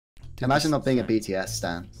Imagine not being a BTS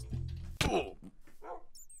stan.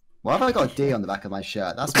 Why have I got a D on the back of my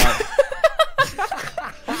shirt? That's my...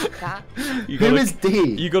 Who is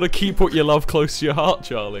D? You gotta keep what you love close to your heart,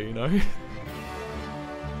 Charlie, you know?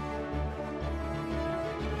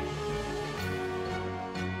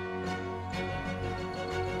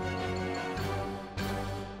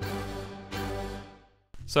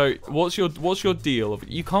 So, what's your deal?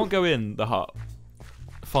 You can't go in the hut.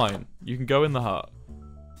 Fine, you can go in the hut.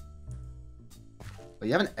 But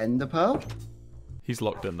you have an ender pearl? He's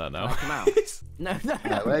locked in there now. Come out. No.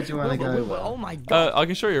 Where do you want to go? Oh my god. I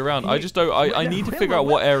can show you around. I just don't. I need to figure out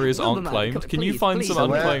what areas aren't claimed. Can you find some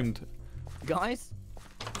unclaimed? Guys.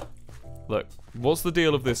 Look, what's the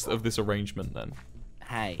deal of this arrangement then?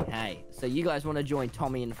 Hey. So you guys want to join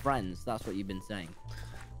Tommy and Friends? That's what you've been saying.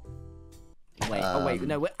 Wait.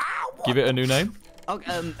 No. Wait. Ow, Give it a new name.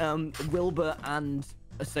 Oh, Wilbur and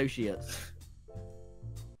Associates.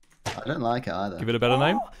 I don't like it either. Give it a better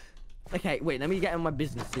name. Okay, wait. Let me get in my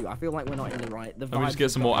business suit. I feel like we're not in the right. Let me just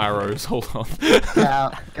get some more arrows. Hold on. Get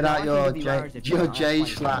out your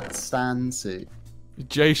J-Schlatt Stan suit.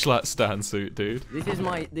 J-Schlatt Stan suit, dude.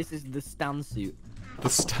 This is the Stan suit. The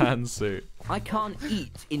Stan suit. I can't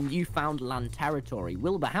eat in Newfoundland territory.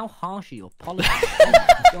 Wilbur, how harsh are your policies? Oh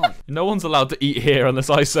my god. No one's allowed to eat here unless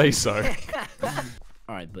I say so.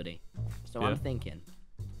 Alright, buddy. So I'm thinking,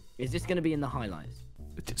 is this going to be in the highlights?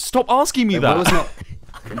 Stop asking me that.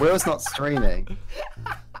 Will's not streaming.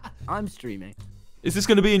 I'm streaming. Is this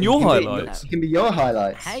going to be in your highlights? It can be your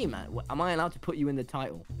highlights. Hey, man. Am I allowed to put you in the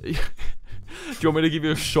title? Do you want me to give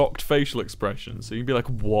you a shocked facial expression? So you can be like,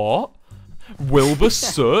 what? Wilbur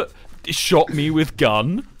Soot shot me with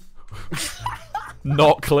gun?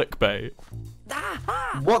 Not clickbait.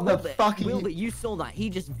 What the fuck are you... Wilbur, you saw that. He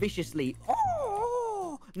just viciously...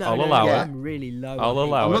 Oh! No, I'll allow it. I'm really low. I'll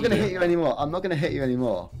allow it. I'm not going to hit you anymore. I'm not going to hit you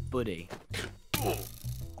anymore. Buddy.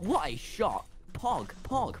 What a shot.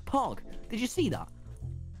 Pog. Did you see that?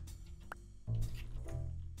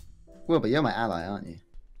 Well, but you're my ally, aren't you?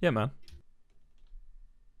 Yeah, man.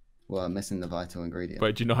 Well, I'm missing the vital ingredient.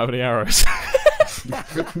 Wait, do you not have any arrows?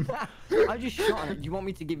 I just shot him. Do you want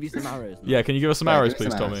me to give you some arrows? Yeah, can you give us some arrows,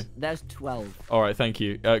 please, Tommy? There's 12. Alright, thank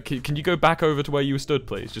you. Can you go back over to where you stood,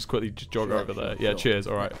 please? Just quickly jog over there. Yeah, cheers.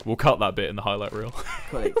 Alright, we'll cut that bit in the highlight reel.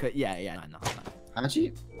 Yeah. How'd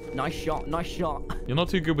you... Nice shot. You're not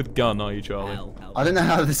too good with gun, are you, Charlie? I don't know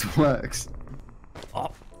how this works.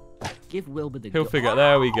 Oh. Give Wilbur the He'll figure it.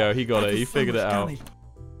 There we go. He got it. He figured it out.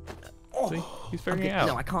 See? He's figuring it out.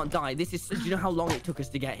 No, I can't die. Do you know how long it took us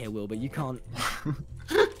to get here, Wilbur? You can't...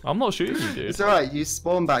 I'm not shooting you, dude. It's alright, you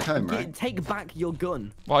spawn back home, right? Take back your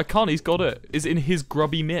gun. Well, I can't. He's got it. It's in his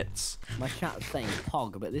grubby mitts. My chat's saying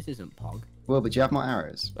Pog, but this isn't Pog. Well, but do you have more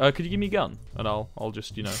arrows? Could you give me a gun? And I'll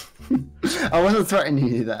just, you know. I wasn't threatening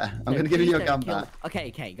you there. I'm going to give you your gun back.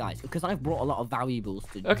 Okay, guys, because I've brought a lot of valuables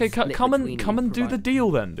to Okay, come and do the deal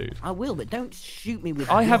then, dude. I will, but don't shoot me with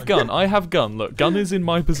I have gun. Look, gun is in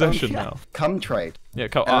my possession now. Come trade. Yeah,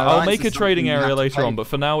 I'll make a trading area later on, but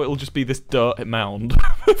for now it'll just be this dirt mound.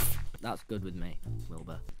 That's good with me,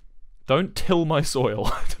 Wilbur. Don't till my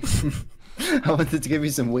soil. I wanted to give you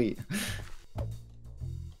some wheat.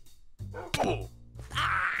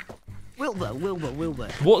 Wilbur.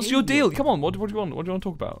 What's your deal? Come on, what do you want? What do you want to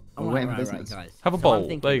talk about? Business. Guys. Have a bowl.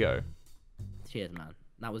 There you go. Cheers, man.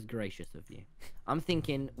 That was gracious of you. I'm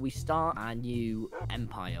thinking we start a new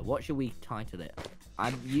empire. What should we title it?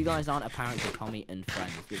 You guys aren't apparently Tommy and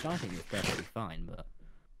Friends, which I think is perfectly fine, but...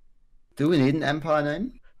 Do we need an empire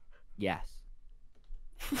name? Yes.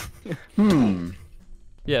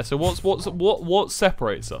 Yeah, so what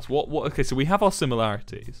separates us? Okay, so we have our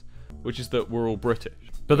similarities, which is that we're all British.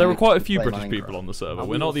 But there are quite a few British people on the server.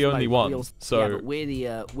 We're not the only ones. So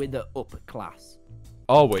yeah, we're the upper class.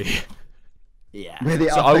 Are we? Yeah.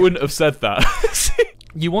 So I wouldn't have said that.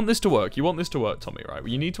 You want this to work. You want this to work, Tommy, right?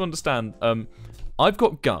 You need to understand. I've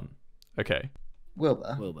got gun. Okay.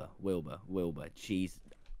 Wilbur. Jeez.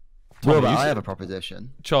 Tommy, I have a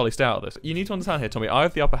proposition. Charlie, stay out of this. You need to understand here, Tommy. I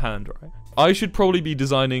have the upper hand, right? I should probably be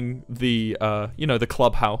designing the, the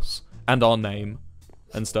clubhouse and our name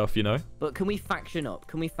and stuff, you know. But can we faction up?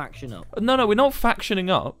 No, we're not factioning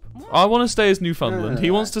up. I want to stay as Newfoundland.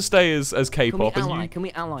 He wants to stay as K-pop. Can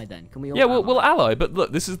we ally then? Can we all ally? We'll ally. But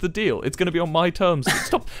look, this is the deal. It's going to be on my terms.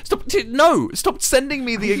 Stop, stop sending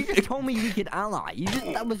me the... You just told me we could ally.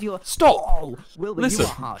 That was your... Stop. Oh, Wilbur, Listen. you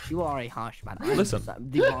are harsh. You are a harsh man. Listen.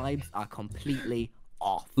 The vibes are completely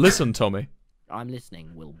off. Listen, Tommy. I'm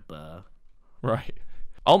listening, Wilbur. Right.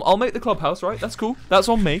 I'll make the clubhouse, right? That's cool. That's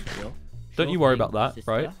on me. Don't you worry about that,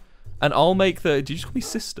 right? And I'll make the... Did you just call me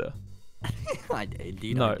sister?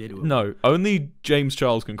 Indeed, No, I did. Will. no. Only James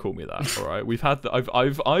Charles can call me that. All right. We've had. I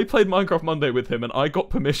played Minecraft Monday with him, and I got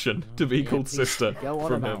permission to be Yeah, called please, sister Go on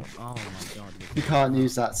from about. him. Oh my god. You can't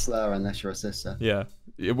use that slur unless you're a sister. Yeah.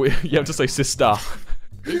 You have to say sister.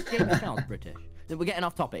 Is James Charles British? We're getting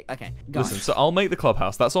off topic. Okay, guys. Listen, so I'll make the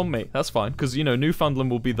clubhouse. That's on me. That's fine, because you know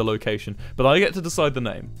Newfoundland will be the location, but I get to decide the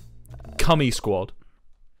name. Cummy Squad.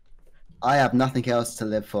 I have nothing else to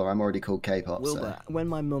live for. I'm already called K-pop. Wilbur, So. when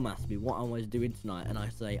my mum asked me what I was doing tonight, and I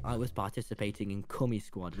say I was participating in Cummy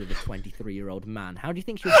Squad with a 23-year-old man, how do you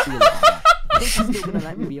think she'll feel about that? Do you think she's still gonna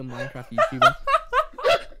let me be a Minecraft YouTuber?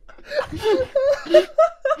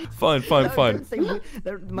 Fine. Don't say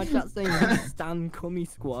my chat's saying Stan Cummy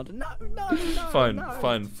Squad. No.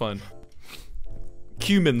 Fine.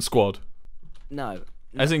 Cumin Squad. No.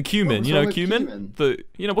 As in cumin. What's You know wrong with cumin?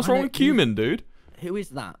 cumin? What's I wrong know with cumin, dude? Who is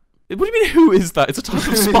that? What do you mean? Who is that? It's a type of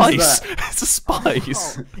Who is spice. that? It's a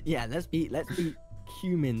spice. Oh, yeah, let's be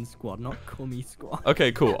Cumin Squad, not Cummy Squad.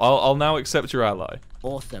 Okay, cool. I'll now accept your ally.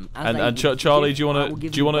 Awesome. And Charlie, do you wanna? I will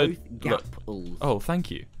give Do you wanna? both gap-uls. Oh, thank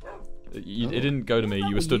you. It didn't go to me.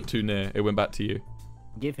 You were stood too near. It went back to you.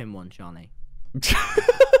 Give him one, Charlie.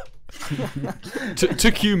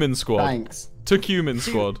 To cumin squad. Thanks. To cumin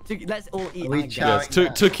squad. Let's all eat we egg. chat-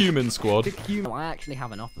 Yes. To cumin squad. To cumin. I actually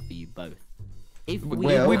have an offer for you both. If we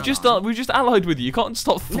Well- We've just allied with you. You can't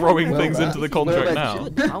stop throwing no, things no, into the no, contract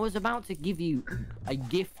no, now. I was about to give you a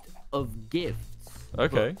gift of gifts.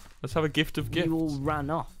 Okay. Let's have a gift of but gifts. You all ran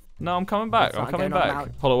off. No, I'm coming back. That's I'm not coming going on back.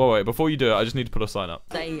 loud. Hold on, wait. Before you do it, I just need to put a sign up.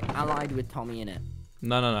 Say allied with Tommy in it.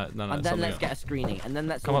 No. And then something let's else. get a screening. And then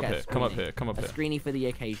let's Come all up get here. a Come up screening. here. Come up A here. screening for the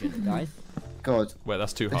occasion, guys. God, Wait,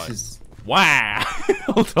 that's too high. this is. Wow.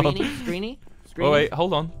 Hold on. Screening. Oh wait,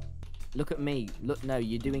 hold on. Look at me. Look, no,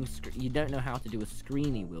 you're doing. You don't know how to do a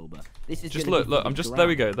screeny, Wilbur. This is Just gonna look. be Look. for I'm the just. There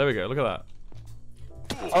we gram. go. There we go. Look at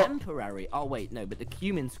that. Temporary. Oh wait, no, but the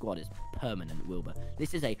cumin squad is permanent, Wilbur.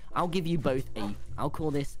 This is a. I'll give you both a. I'll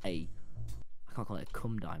call this a. I can't call it a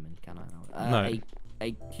cum diamond, can I? No.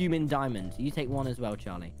 A cumin diamond. You take one as well,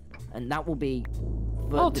 Charlie, and that will be.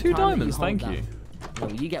 For Oh, the 2 time that diamonds. hold Thank you. that. No,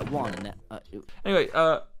 you get one, and Anyway,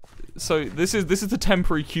 so this is the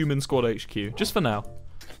temporary cumin squad HQ, just for now.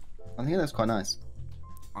 I think that's quite nice.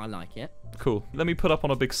 I like it. Cool. Let me put up on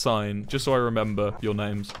a big sign, just so I remember your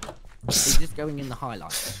names. It's just going in the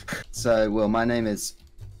highlights. So, well, my name is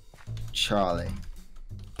Charlie.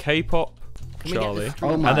 K-pop, Can we get the Charlie.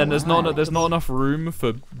 screen- Oh my And then there's wow. not enough room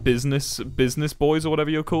for business boys or whatever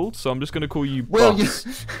you're called, so I'm just gonna call you Well,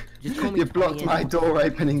 Bus. Just call me you blocked Tommy my and- door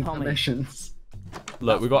opening Tommy. permissions.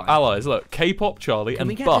 Look, That's we've got fine. allies. Look, K-pop, Charlie, Can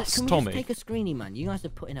we and get Bus, can we Tommy. just take a screeny, man? You guys are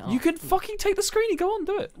putting it on. You can fucking take the screeny. Go on,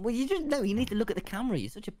 do it. Well, you just no. You need to look at the camera. You're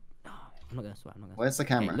such a. Oh, I'm not gonna swear. I'm not gonna. Where's the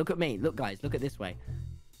Swear. camera? Okay, look at me. Look, guys. Look at this way.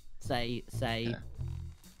 Say. Yeah.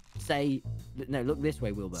 Say. No, look this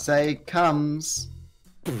way, Wilbur. Say comes.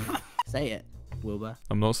 Say it, Wilbur.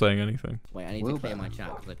 I'm not saying anything. Wait, I need Wilbur. to clear my chat.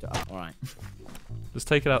 All right. Just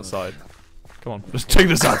take it outside. Come on, just take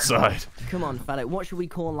this outside. Come on, fella. What should we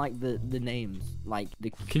call like the names? Like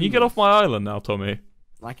the. Can you get off my island now, Tommy?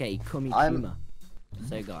 Like a cummy I'm- humor.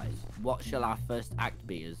 So guys, what shall our first act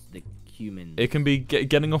be as the cumin? It can be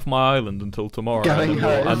getting off my island until tomorrow. Going and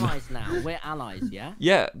We're home. and- allies now. We're allies, yeah.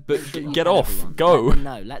 yeah, but Shouldn't get tell off. everyone. Go. Let them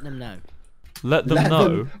know. Let them know. Let them Let know.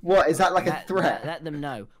 them- What is that like a Let- threat? Let them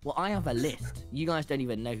know. Well, I have a list. You guys don't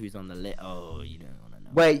even know who's on the list. Oh, you don't want to know.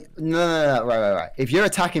 Wait, no, right. If you're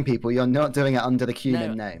attacking people, you're not doing it under the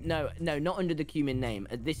cumin name. No, not under the cumin name.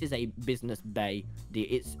 This is a business bay deal.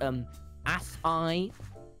 It's Ass-I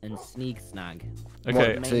and Sneak Snag.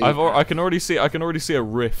 Okay, What, two? I can already see a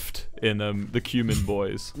rift in the cumin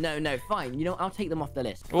boys. No, fine. You know, I'll take them off the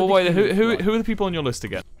list. Well, For the wait, cumin who squad, are the people on your list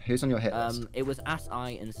again? Who's on your hit list? It was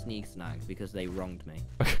Ass-I and Sneak Snag because they wronged me.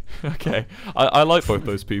 Okay, I like both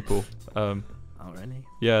those people. Oh, really?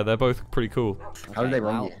 Yeah, they're both pretty cool. How did they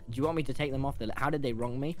wrong well, you? Do you want me to take them off the list? How did they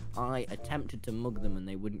wrong me? I attempted to mug them and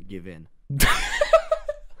they wouldn't give in.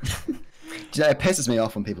 It pisses me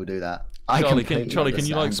off when people do that. Charlie, completely can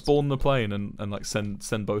you like understand. spawn the plane and like send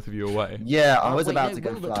both of you away? Yeah, I Oh, was wait, about no, to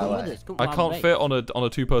go Wilbur, fly come with away. us, come I with can't our fit base. on a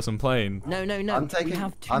 2-person plane. No. I'm taking- we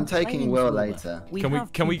have two I'm taking planes, Will Wilbur. later. We Can we?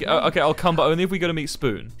 have Can two we? planes. Okay, I'll come, but only if we go to meet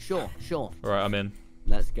Spoon. Sure. All right, I'm in.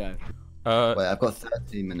 Let's go. Wait, I've got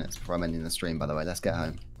 13 minutes before I'm ending the stream, by the way. Let's get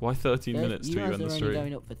home. Why 13 minutes you till you guys end are the only stream?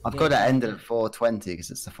 going up for I've three. got to end at 4:20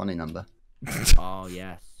 because it's a funny number. Oh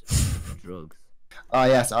yes, drugs. Oh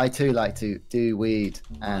yes, I too like to do weed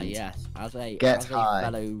and Yes, as a get high.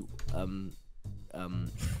 fellow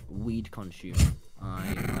weed consumer,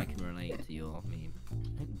 I can relate to your meme.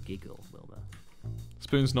 Don't giggle, Wilbur.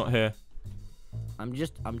 Spoon's not here.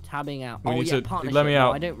 I'm tabbing out. We Oh need yeah, to- partnership. let me No,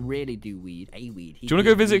 out. I don't really do weed. A weed. Do you want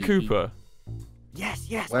to go visit Cooper? Yes,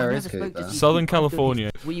 yes. Where I've is never spoke to Cooper? Steve Southern Cooper. I'm good.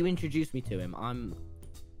 California. Will you introduce me to him?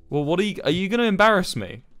 Well, what are you gonna embarrass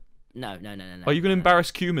me? No. Are you gonna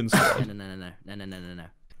embarrass Cuman's side? No.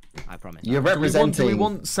 I promise. You're Do we representing.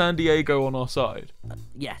 want San Diego on our side?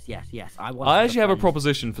 Yes. I actually have a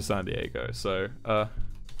proposition for San Diego, so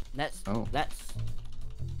Let's Oh.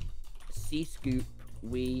 see Scoop.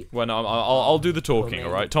 Well, no, I'll do the talking, Tommy,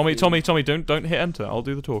 all right? Tommy, don't hit enter. I'll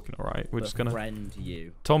do the talking, all right? We're just gonna. Friend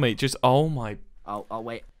you. Tommy, just oh my. I'll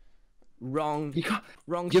wait. Wrong. You can't.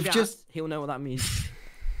 Wrong. You've chat. just- He'll know what that means.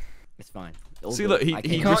 It's fine. All See, good. look, he I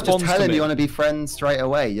can- You can't just responds tell to him me. you want to be friends straight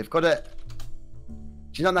away. You've got to. Do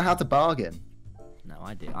you not know how to bargain? No,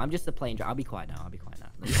 I do. I'm just a plain driver. I'll be quiet now.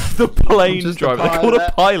 The plane just a driver. They're called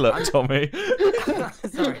a pilot. pilot, Tommy.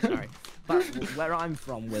 sorry. But where I'm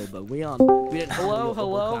from, Wilbur, we don't have your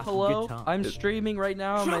Hello. upper class good I'm times. streaming right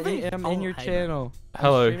now. I'm Travis! in Oh, your hey, channel.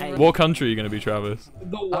 Hello. Hey. What country are you gonna be, Travis? I'm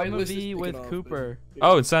gonna be with Cooper.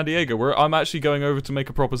 Oh, in San Diego. I'm actually going over to make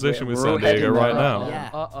a proposition with We're all San Diego heading right there. now. Yeah.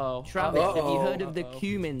 Uh-oh. Travis, have you heard of the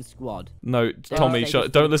Cumin Squad? No, Tommy,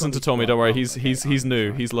 don't listen to Tommy. Don't worry. He's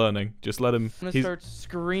new. He's learning. Just let him. I'm gonna He's start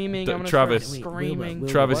screaming. D- I'm gonna Travis. start Wait, screaming. Wilbur,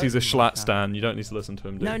 Travis. what? He's a Schlatt stan. You don't need to listen to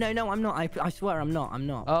him, dude. No, I'm not. I swear I'm not.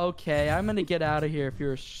 Okay, I'm gonna get out of here if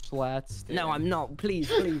you're a slats. No, I'm not. Please.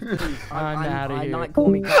 I'm outta here. Like, call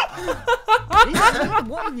me.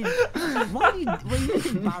 Why you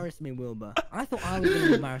embarrass me, Wilbur? I thought I was going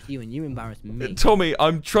to embarrass you, and you embarrassed me. Tommy,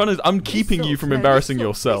 I'm keeping you This from sucks. embarrassing This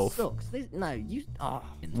yourself. sucks. No, you. Oh.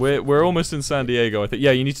 We're almost in San Diego, I think.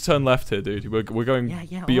 Yeah, you need to turn left here, dude. We're going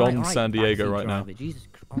Yeah, beyond alright, San Diego backseat right now. driver. Jesus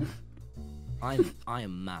Christ. I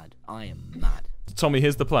am mad. Tommy,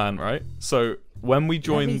 here's the plan, right? So when we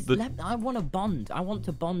join I want to bond. I want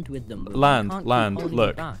to bond with them. Wilbur. You land, can't keep land, holding me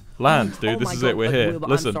look, back. land, dude. Oh This my is God, it. We're look, here. Wilbur,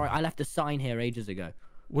 Listen. I'm sorry. I left a sign here ages ago.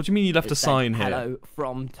 What do you mean you left It a said, sign here? Hello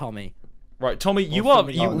from Tommy. Right, Tommy, you Or are.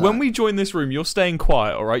 something like When that. we join this room, you're staying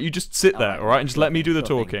quiet, all right? You just sit there, all right, and just let me do the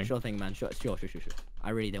talking. Sure thing, man. Sure. I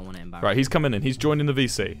really don't want to embarrass. Right, he's coming in. He's joining the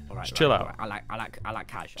VC. Alright, Just chill out. alright. I like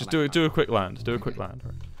cash. Just do a quick land. Do a quick land.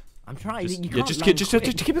 Right. I'm trying. Just, You yeah, can't just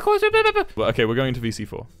land keep it quiet. Well, okay, we're going to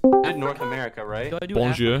VC4. Did North America, right? Do I do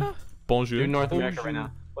Bonjour. Africa? Bonjour. Do North America right Bonjour.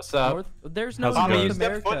 now. What's up? North? There's no How's it Tommy, going? you North step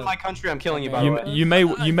America. foot in my country, I'm killing you, by the way. You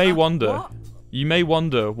may wonder. What? You may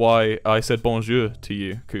wonder why I said bonjour to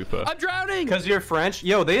you, Cooper. I'm drowning. Because you're French?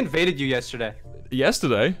 Yo, they invaded you yesterday.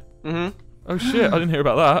 Yesterday? Mm-hmm. Oh shit, I didn't hear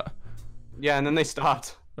about that. Yeah, and then they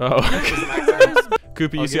stopped. Oh.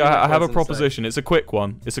 Cooper, you I'll see, give you I the have a words in a sec. proposition. It's a quick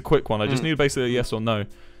one. I just need basically a yes or no.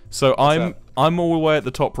 So up? I'm all the way at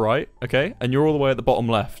the top right, okay? And you're all the way at the bottom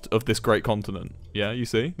left of this great continent. Yeah, you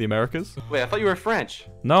see? The Americas? Wait, I thought you were French.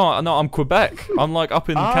 No, I'm Quebec. I'm like up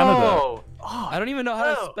in Canada. Oh, I don't even know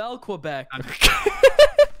how to spell Quebec.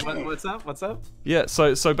 what's up? What's up? Yeah,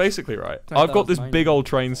 so basically, right, I I've thought got it was this mine. big old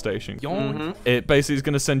train station. Yoink. It basically is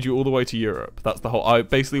going to send you all the way to Europe. That's the whole. I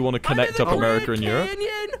basically want to connect up America and Europe. Canyon.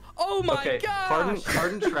 Oh my Okay, gosh.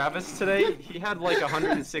 pardon Travis today. He had like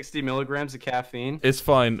 160 milligrams of caffeine. It's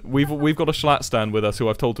fine. We've got a Schlatt stand with us who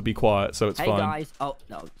I've told to be quiet, so it's Hey fine. guys. Oh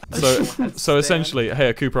no. So essentially,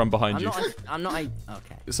 hey Cooper, I'm behind I'm you. not. I'm not.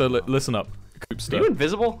 Okay. So listen up, Are you Coopster.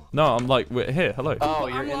 invisible? No, I'm like we're here. Hello. Oh,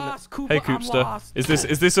 you're I'm in the... lost, Cooper. Hey I'm Coopster. lost. Is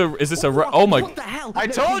this a oh my? What the hell? I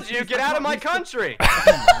No, told please, you, please, get out of my please, country!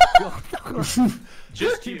 please.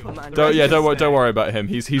 Just you. Superman. Don't worry about him.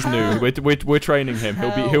 He's new. We're training him.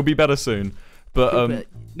 He'll be better soon. But Cooper,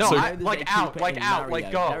 No, so- I- there's like a out, Cooper like in out,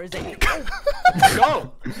 like Mario. go. There is a.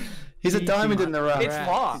 Go! He's a diamond in the rough. It's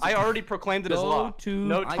law. I already proclaimed it as Go law. to-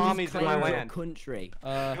 No I Tommies in my claim your land. country.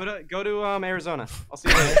 Go to Arizona. I'll see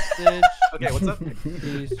you later. Message, Okay, what's up?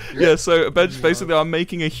 please. yeah, so basically, I'm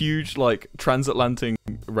making a huge like transatlantic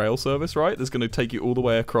rail service, right? That's going to take you all the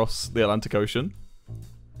way across the Atlantic Ocean.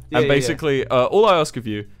 And basically, all I ask of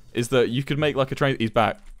you is that you could make like a train. He's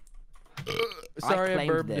back. Sorry, I claimed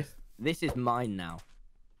burped. this. This is mine now.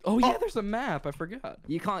 Oh yeah, there's a map. I forgot.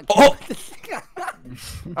 You can't. Oh!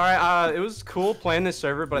 Alright, it was cool playing this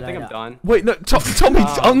server, but I think Yeah. I'm done. Wait, no, Tommy,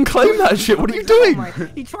 unclaim that shit. What are you doing?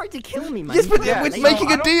 He tried to kill me, man. Yes, He but tried Yeah, to we're kill me. making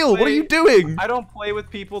I a don't deal. What are play- you doing? I don't play with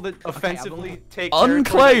people that offensively take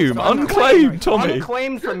Unclaim, unclaim, Tommy.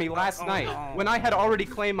 Unclaimed from me last night when I had already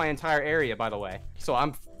claimed my entire area, by the way. So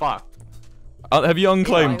I'm fucked. Have you I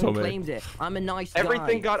unclaimed, Tommy? unclaimed it. I'm a nice guy.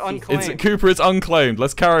 Everything got See, unclaimed. It's Cooper. It's unclaimed.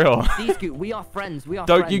 Let's carry on. See, Scoot, we are friends. We are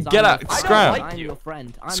Don't friends. you I'm get your out- friend. scram. like I'm you. your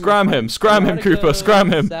friend. I'm your Scram friend. him, scram him, Gotta Cooper, go scram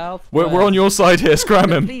him. We're on your side here.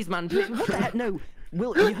 Scram him. Please, man. Please. What the heck? No.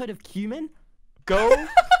 Will, you heard of cumin? Go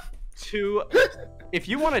If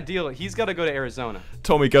you want to deal, he's got to go to Arizona.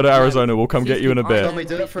 Tommy, go to Arizona. We'll come get you in a bit. Tommy,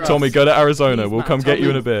 do it for us. Tommy, go to Arizona. We'll man, come get you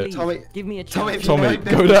in a Tommy, bit. Tommy, Give me a chance. Tommy,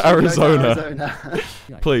 go to Arizona.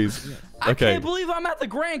 Please. I Okay. can't believe I'm at the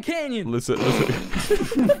Grand Canyon. Listen.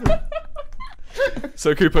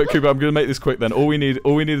 So Cooper, I'm gonna make this quick then. All we need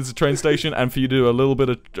is a train station, and for you to do a little bit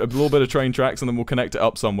of train tracks, and then we'll connect it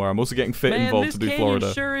up somewhere. I'm also getting Fit involved to do Florida.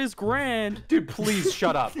 This canyon sure is grand. Dude, please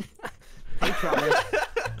shut up.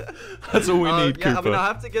 That's all we need, yeah, Cooper. I mean, I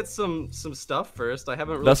have to get some stuff first. I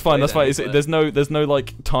haven't really That's fine. That's fine. played There's no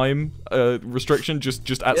like time restriction.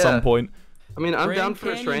 Just at some point. I mean, I'm Grand down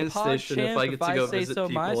for a train Canyon station if I get to go visit people.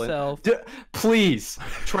 Myself. Please,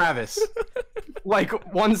 Travis. Like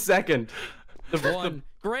 1 second.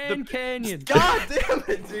 Grand Canyon. God damn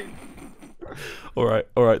it, dude. All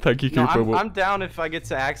right. Thank you, No, Cooper. I'm down if I get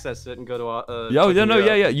to access it and go to.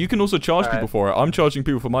 Yeah. You can also charge people for it. I'm charging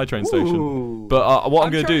people for my train station. But what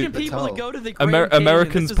I'm gonna do? People to go to the Grand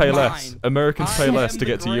Americans Canyon. pay less. Americans pay less to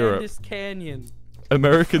get to Europe. Canyon.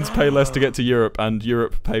 Americans pay less to get to Europe, and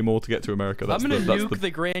Europe pay more to get to America. I'm gonna nuke the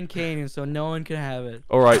Grand Canyon so no one can have it.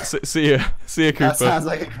 All right, see ya, Cooper. That sounds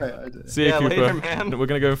like a great idea. See ya, Cooper. Later, man. We're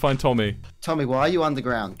gonna go and find Tommy. Tommy, why are you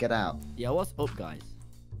underground? Get out. Yo, what's up, guys?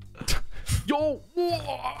 Yo.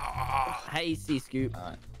 Hey, C-Scoop.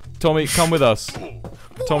 Tommy, come with us.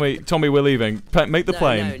 Tommy, we're leaving. Make the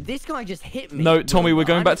plane. No, this guy just hit me. No, Tommy, we're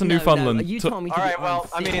going back to Newfoundland. You told me to Alright, well,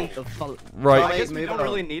 I mean, Right. I guess we don't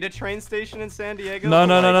really need a train station in San Diego.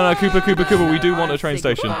 No, Cooper. We do want a train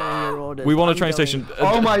station. We want a train station.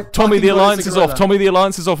 Oh my Tommy, the fucking alliance is off. gorilla. Tommy, the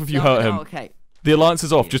alliance is off if you hurt him. Okay. The alliance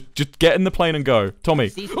is off. Just get in the plane and go. Tommy.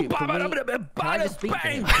 C-Scoop, can I just speak to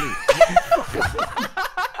him, please?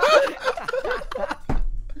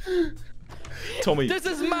 Tommy. This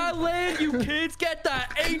is my land, you kids. Get the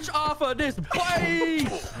H off of this plane.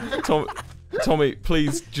 Tommy,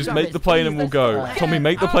 please, just make the plane and we'll go. Tommy,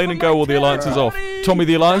 make the plane and go or the alliance is off. Tommy,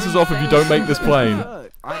 the alliance is off if you don't make this plane.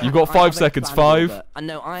 You've got 5 seconds. 5,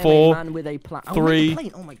 4, 3,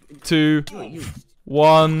 2,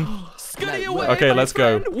 1. Okay, let's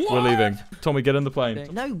go. We're leaving. Tommy, get in the plane.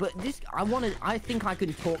 No, but this, I think I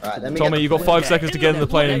can talk. Right, let me Tommy, get you the got plane. 5 seconds to get in the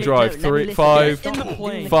plane and drive. 3, 5, In the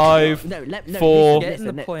plane. 5, No, 4, Get in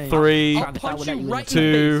the plane. 3, I'll punch you right in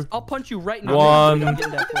 2, the face. I'll punch you right in the 1. face. Get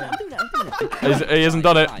in that plane. He hasn't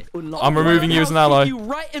done it. I'm removing you as an ally. I'll kick you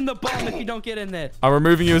right in the bum if you don't get in there. I'm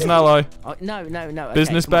removing you as an ally. No. Okay,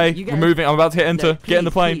 Business come on, bay. you guys- Removing. I'm about to hit enter. No, Get in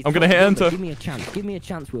the please, plane. please, I'm gonna hit Wilbur, enter. Give me a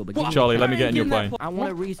chance, Wilbur. Give me a Charlie, chance. let me get in your plane. I want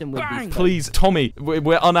to reason with these. Please, Tommy,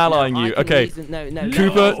 we're unallying No, I you. can Okay. reason- No.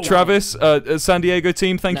 Cooper, Travis, San Diego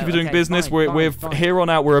team, thank you No, for doing okay, business. fine, We're fine. here on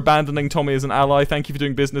out. We're abandoning Tommy as an ally. Thank you for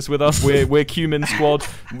doing business with us. We're Cumin Squad,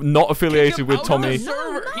 not affiliated with Tommy. He's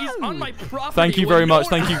on my property. Thank you very much.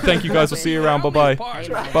 Thank you guys. We'll see you around. Bye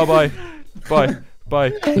bye. Bye.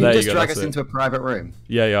 You There you just go. drag That's us it. into a private room.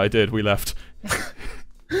 Yeah, I did. We left.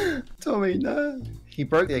 Tommy, no. He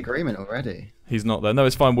broke the agreement already. He's not there. No,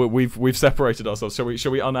 it's fine. We've separated ourselves. Shall we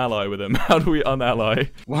unally with him? How do we unally?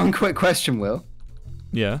 One quick question, Will.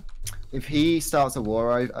 Yeah. If he starts a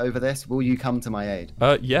war over this, will you come to my aid?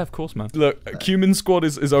 Yeah, of course, man. Look, Cumin Squad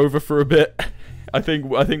is over for a bit. I think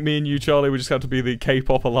me and you, Charlie, we just have to be the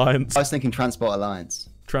K-pop alliance. I was thinking Transport Alliance.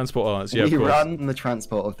 Transport alliance, yeah, of We course. run the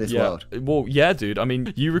transport of this world. Well, yeah, dude. I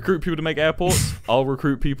mean, you recruit people to make airports. I'll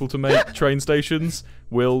recruit people to make train stations.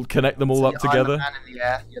 We'll connect them all up together. I'm the man in the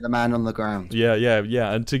air. You're the man on the ground.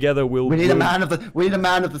 Yeah. And together we'll. We need a man of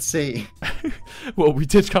the sea. Well, we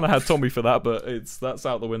did kind of have Tommy for that, but that's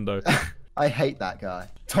out the window. I hate that guy.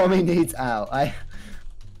 Tommy needs out.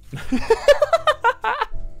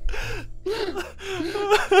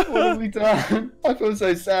 What have we done? I feel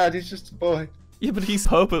so sad. He's just a boy. Yeah, but he's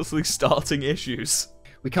purposely starting issues.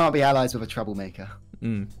 We can't be allies with a troublemaker.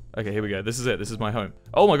 Okay, here we go. This is it. This is my home.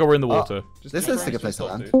 Oh my god, we're in the water. This is a good place to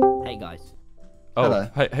land. Hey guys, Oh, Hello.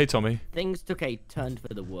 hey, Tommy. things took a turn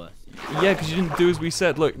for the worse. Yeah, because you didn't do as we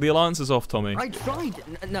said. Look, the alliance is off, Tommy. I tried.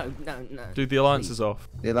 No. Dude, the alliance Please. is off.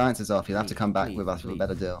 The alliance is off. You'll have to come back Please, with us with a please.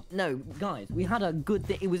 better deal. No, guys, we had a good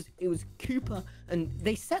thing. It was Cooper, and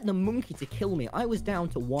they set the monkey to kill me. I was down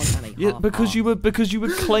to 1.5. Yeah, because you were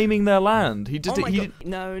claiming their land. He did Oh my it. God.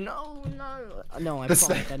 No! I This-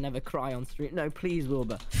 promise I never cry on stream. No, please,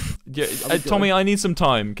 Wilbur. Yeah, we Tommy, I need some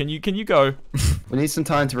time. Can you go? We need some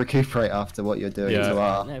time to recuperate after what you're doing Yeah. to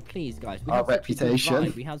our. No, please, guys. We Our had such a good reputation.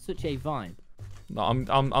 vibe. We had such a vibe. No, I'm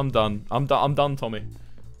done. I'm done, Tommy.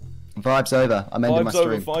 Vibe's over. I'm ending my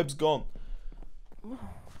stream. Vibe's gone.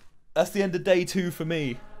 That's the end of day 2 for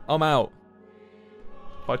me. I'm out.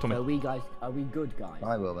 Bye, Tommy. So are we good, guys?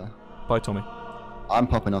 Bye, Wilbur. Bye, Tommy. I'm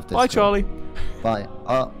popping off this. Bye, Charlie. Bye.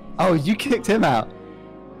 Oh, you kicked him out.